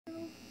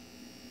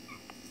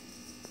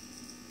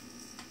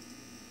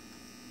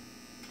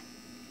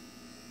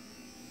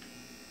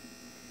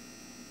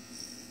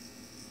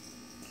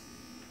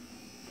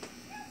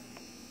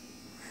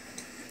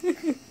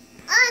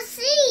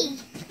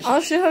I'll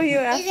show you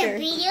after. Is it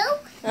video?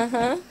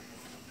 Uh-huh.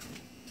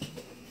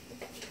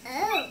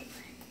 Oh.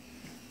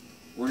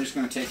 We're just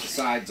going to take the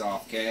sides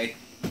off, okay?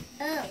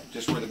 Oh.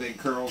 Just where the big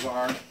curls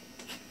are.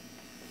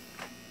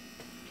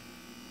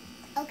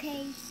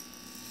 Okay.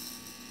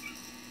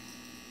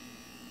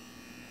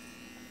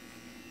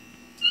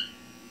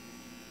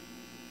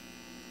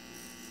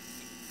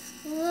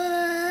 Whoa.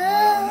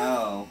 I don't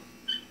know.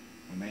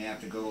 We may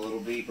have to go a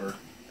little deeper.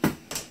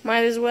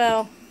 Might as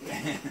well.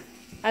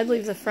 I'd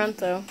leave the front,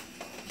 though.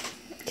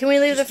 Can we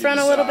leave Just the front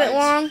do a the little bit sides.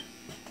 long?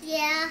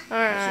 Yeah. Let's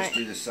Alright. just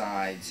do the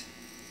sides.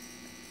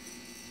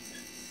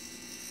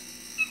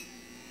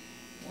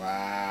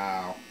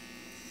 Wow.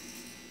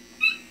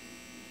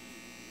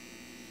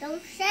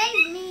 Don't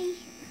save me,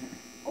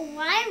 or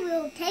I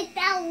will take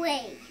that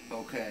away.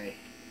 Okay.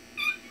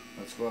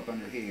 Let's go up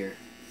under here.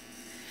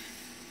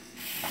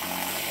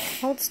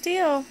 Hold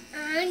still.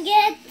 I'm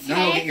gonna take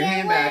No, get your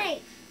hand back.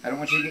 away. I don't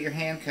want you to get your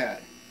hand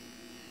cut.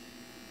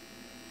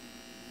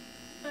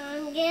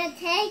 I'm gonna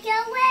take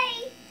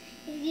away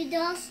if you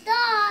don't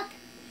stop.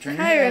 Turn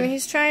your Hiram, head.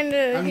 he's trying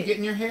to... I'm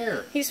getting your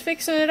hair. He's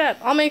fixing it up.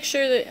 I'll make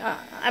sure that...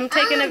 I'm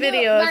taking a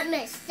video I'll of... do it by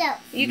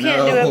myself. You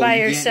can't do it by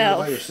yourself.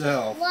 You can't do it by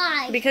yourself.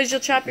 Why? Because you'll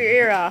chop your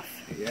ear off.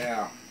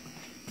 Yeah.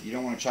 You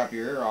don't want to chop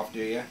your ear off, do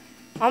you?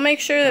 I'll make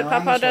sure that Come on,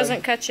 Papa this way.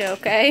 doesn't cut you,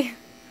 okay?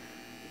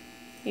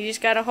 You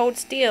just gotta hold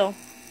still.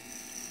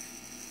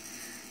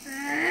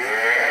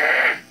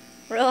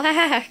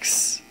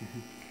 Relax.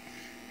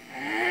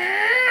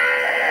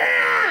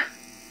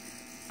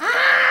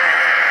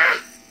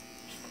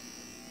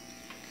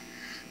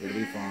 It'll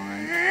be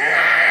fine.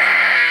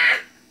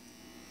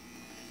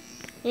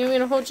 You want me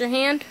to hold your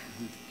hand?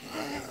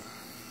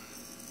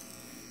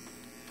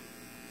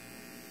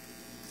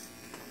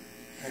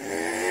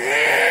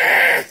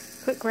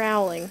 Quit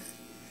growling.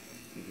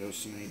 It goes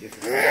so many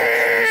different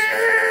directions.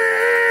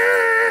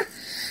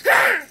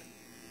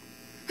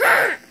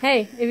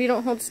 Hey, if you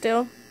don't hold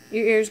still,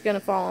 your ear's gonna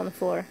fall on the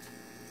floor.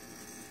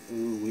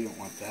 Ooh, we don't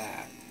want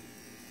that.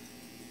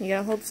 You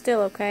gotta hold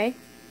still, okay?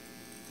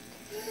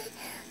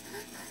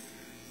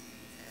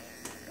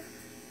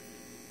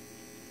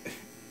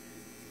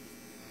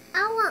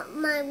 I want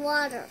my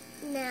water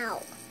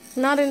now.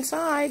 Not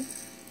inside.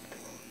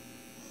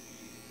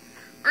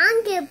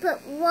 I'm gonna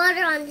put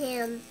water on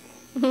him.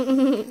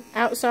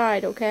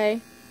 Outside,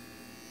 okay?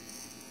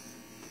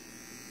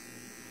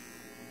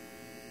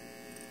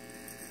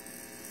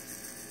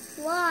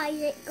 Why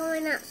is it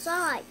going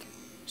outside?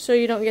 So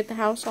you don't get the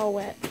house all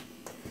wet.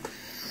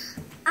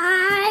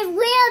 I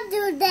will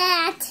do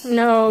that.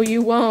 No,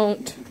 you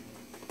won't.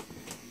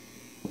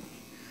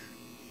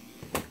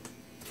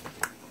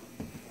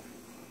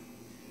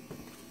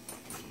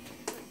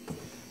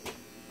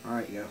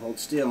 Alright, you gotta hold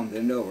still and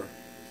bend over.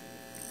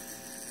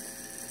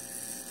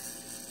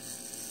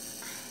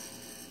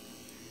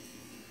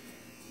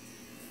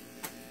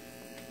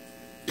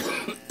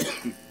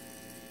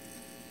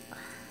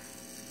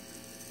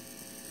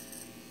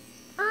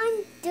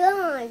 I'm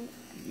done.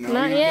 No,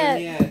 Not you're yet.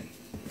 done yet.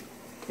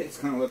 It's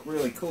gonna look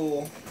really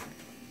cool.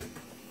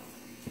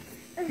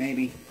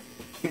 Maybe.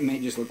 It may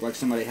just look like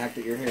somebody hacked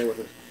at your hair with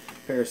a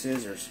pair of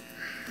scissors.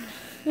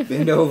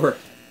 Bend over.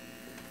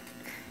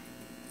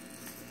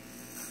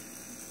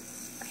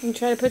 You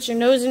try to put your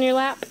nose in your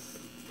lap.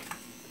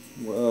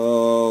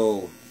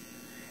 Whoa.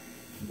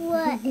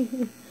 What?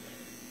 I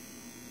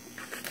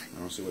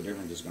don't see what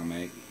difference it's gonna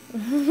make.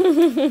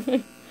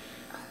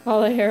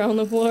 All the hair on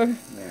the floor.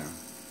 Yeah.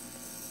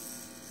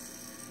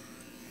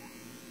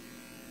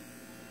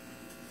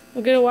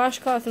 We'll get a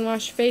washcloth and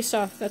wash your face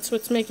off. That's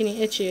what's making you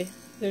itchy.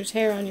 There's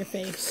hair on your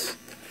face.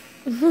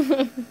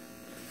 Got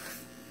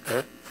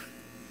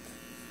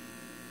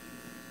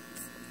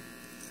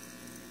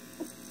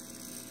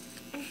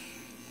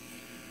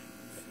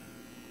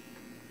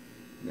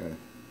a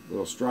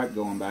little stripe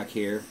going back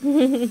here.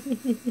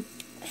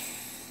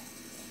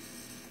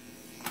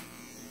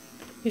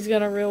 He's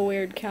got a real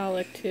weird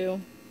cowlick,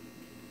 too.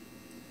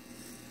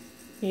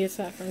 He gets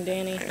that from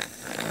Danny.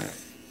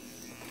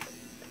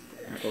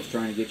 Michael's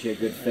trying to get you a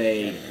good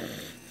fade.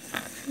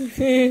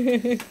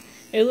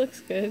 It looks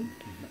good,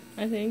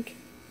 I think.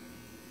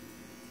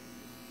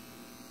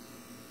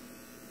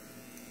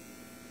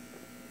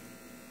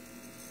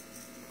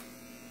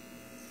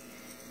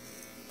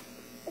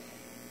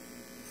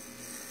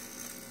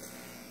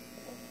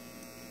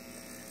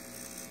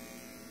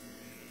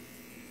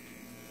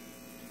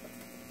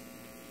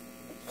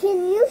 Can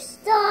you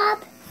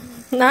stop?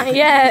 Not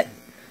yet.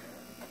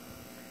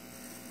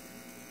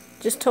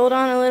 Just hold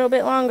on a little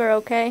bit longer,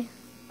 okay?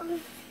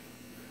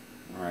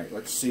 Alright,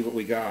 let's see what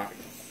we got.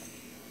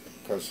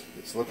 Because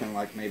it's looking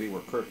like maybe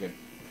we're crooked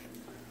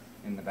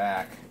in the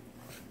back.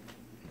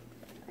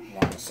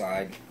 Along the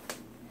side.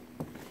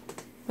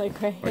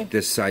 Like right here. Like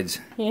this side's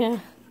Yeah.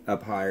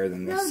 up higher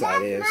than this No,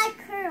 side that's is. my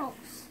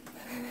curls.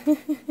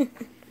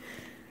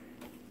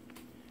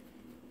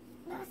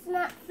 That's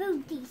not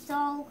food,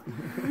 Diesel.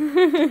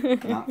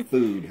 Not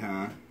food,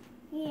 huh?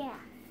 Yeah.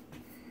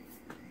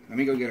 Let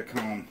me go get a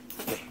comb.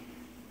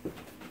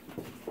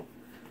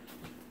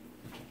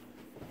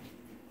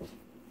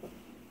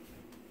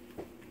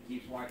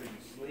 wiping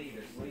his sleeve.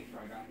 His sleeve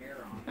probably got hair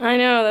on it. I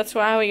know, that's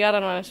why we got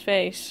it on his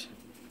face.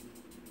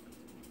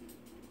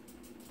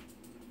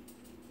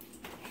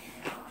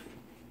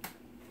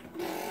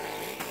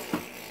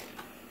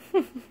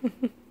 On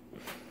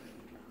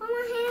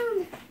my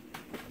hand.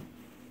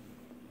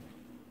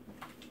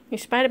 Your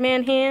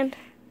Spider-Man hand?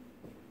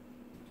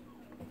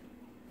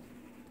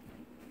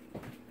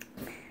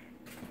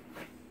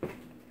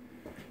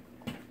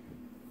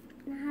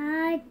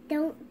 I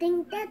don't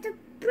think that's a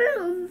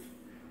broom.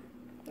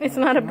 It's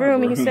not a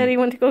broom. He said he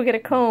went to go get a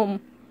comb.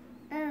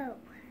 Oh.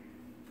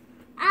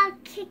 I'll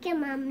kick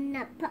him on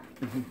the butt.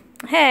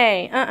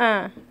 Hey,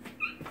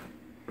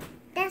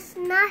 That's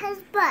not his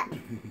butt.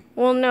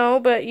 Well, no,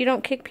 but you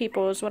don't kick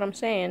people is what I'm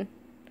saying.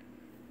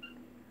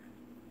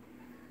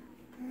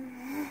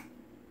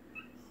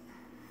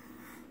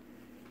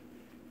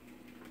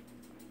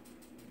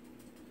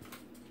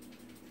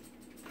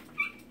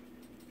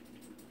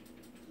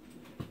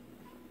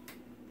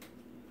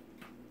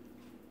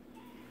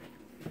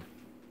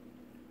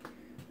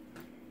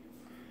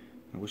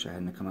 I wish I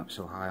hadn't come up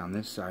so high on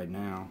this side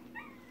now.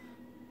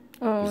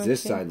 Oh, Because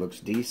this side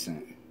looks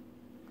decent.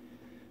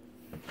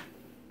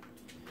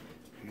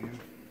 Yeah.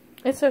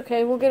 It's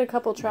okay. We'll get a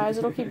couple tries.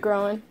 It'll keep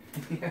growing.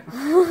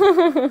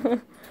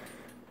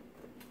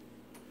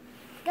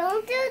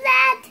 Don't do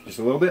that. Just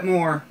a little bit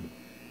more.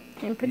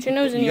 And put your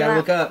nose in You your gotta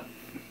lap. look up.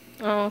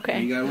 Oh,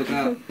 okay. You gotta look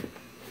up.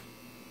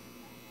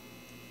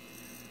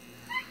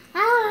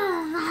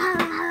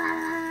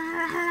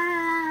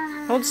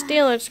 Hold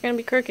still. It's gonna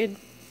be crooked.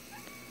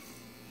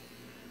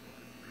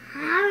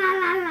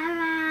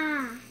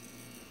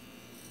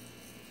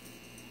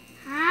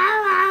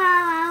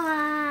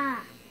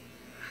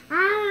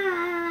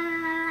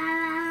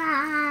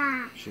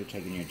 Should have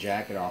taken your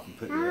jacket off and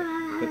put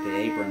the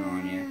apron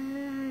on you.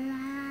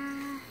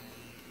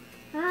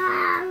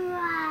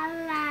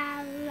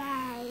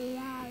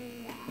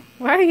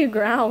 Why are you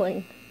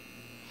growling?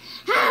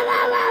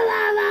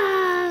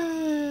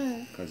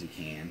 Because he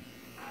can.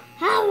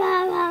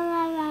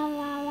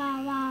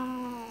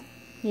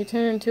 You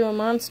turn into a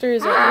monster?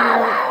 Is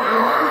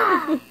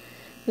that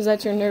is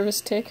that your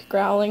nervous tick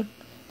growling?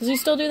 Does he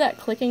still do that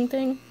clicking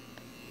thing?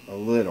 A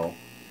little.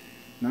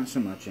 Not so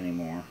much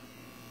anymore.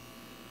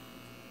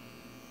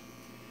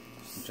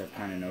 Which I've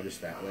kind of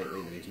noticed that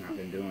lately, that he's not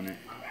been doing it.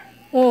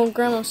 Well,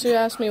 Grandma Sue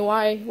asked me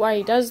why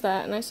he does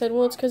that, and I said,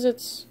 well, it's because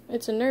it's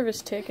a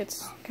nervous tick.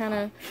 It's kind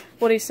of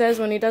what he says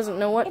when he doesn't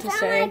know what to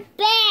say. On my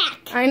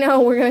back. I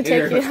know, we're going to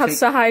Here, take you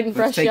outside and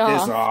brush you Let's take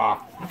off. this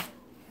off.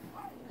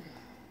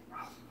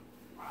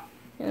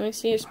 Yeah, let me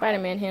see your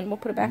Spider-Man hand. We'll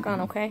put it back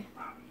on, okay?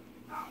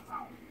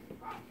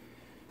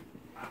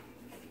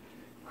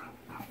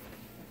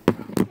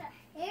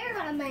 Hair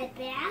on my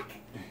back.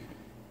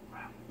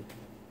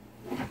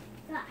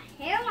 Got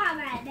hair on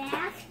my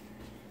back.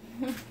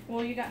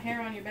 Well, you got hair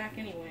on your back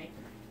anyway.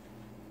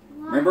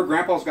 Remember,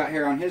 Grandpa's got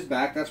hair on his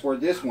back. That's where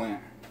this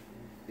went.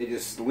 It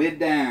just slid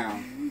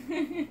down.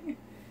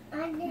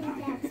 I think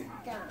that's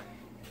done.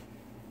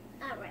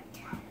 Alright.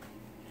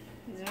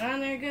 Is it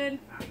on there good?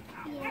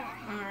 Yeah.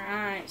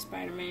 Alright,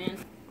 Spider-Man.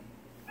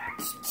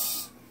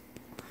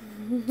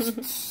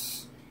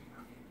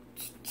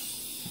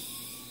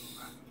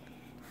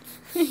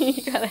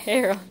 You got a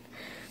hair on.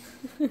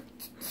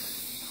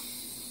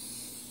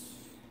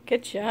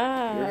 Good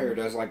job. Your hair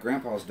does like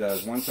Grandpa's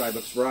does. One side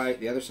looks right,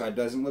 the other side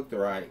doesn't look the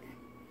right.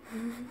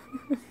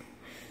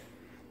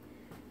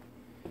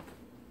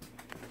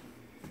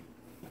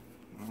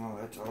 Oh,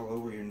 that's all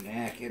over your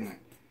neck, isn't it?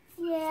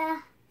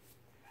 Yeah.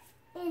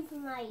 It's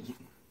my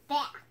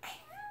back.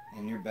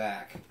 And your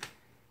back.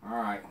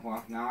 Alright,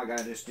 well, now I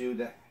gotta just do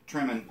the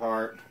trimming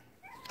part.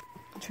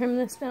 Trim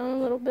this down a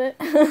little bit.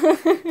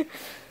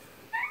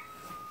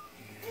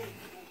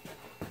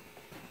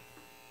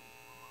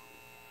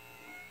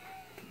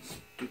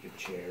 Stupid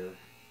chair.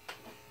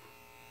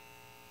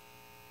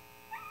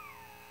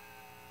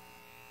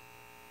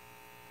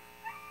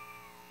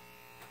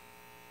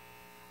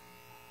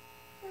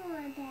 On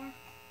my back.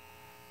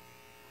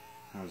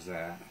 How's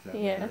that? Is that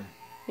Yeah. better?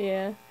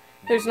 Yeah.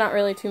 There's not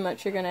really too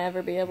much you're going to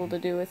ever be able to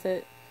do with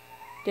it.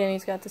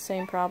 Danny's got the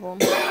same problem.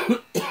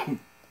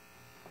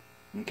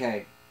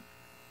 Okay.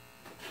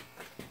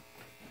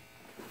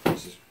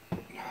 This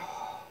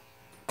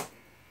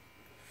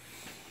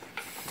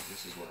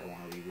is where I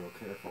want to be real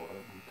careful of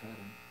when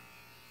cutting.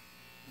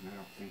 And I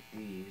don't think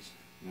these.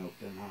 Nope,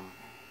 they're not.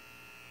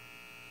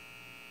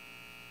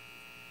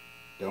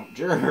 Don't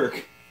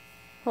jerk.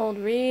 Hold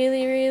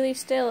really, really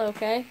still,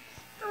 okay?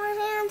 On my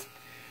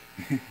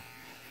hand.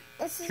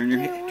 Turn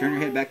your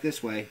head back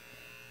this way.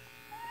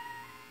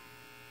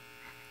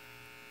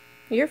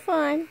 You're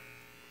fine.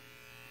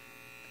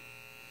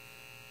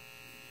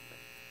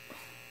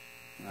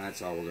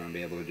 That's all we're going to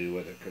be able to do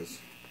with it because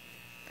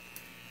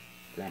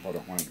Grandpa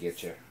don't want to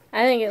get you.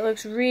 I think it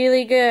looks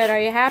really good. Are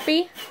you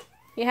happy?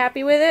 You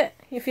happy with it?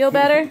 You feel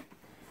better?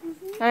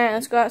 Alright,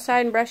 let's go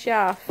outside and brush you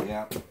off.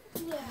 Yeah.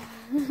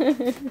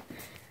 Yeah.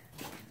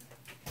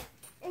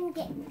 And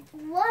get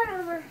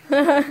water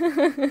on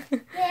my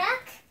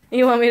back.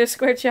 You want me to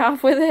squirt you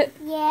off with it?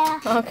 Yeah.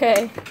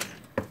 Okay.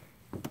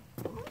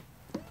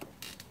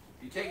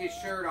 If you take his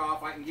shirt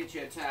off, I can get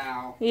you a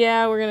towel.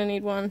 Yeah, we're gonna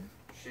need one.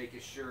 Shake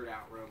his shirt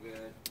out real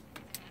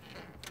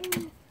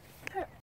good.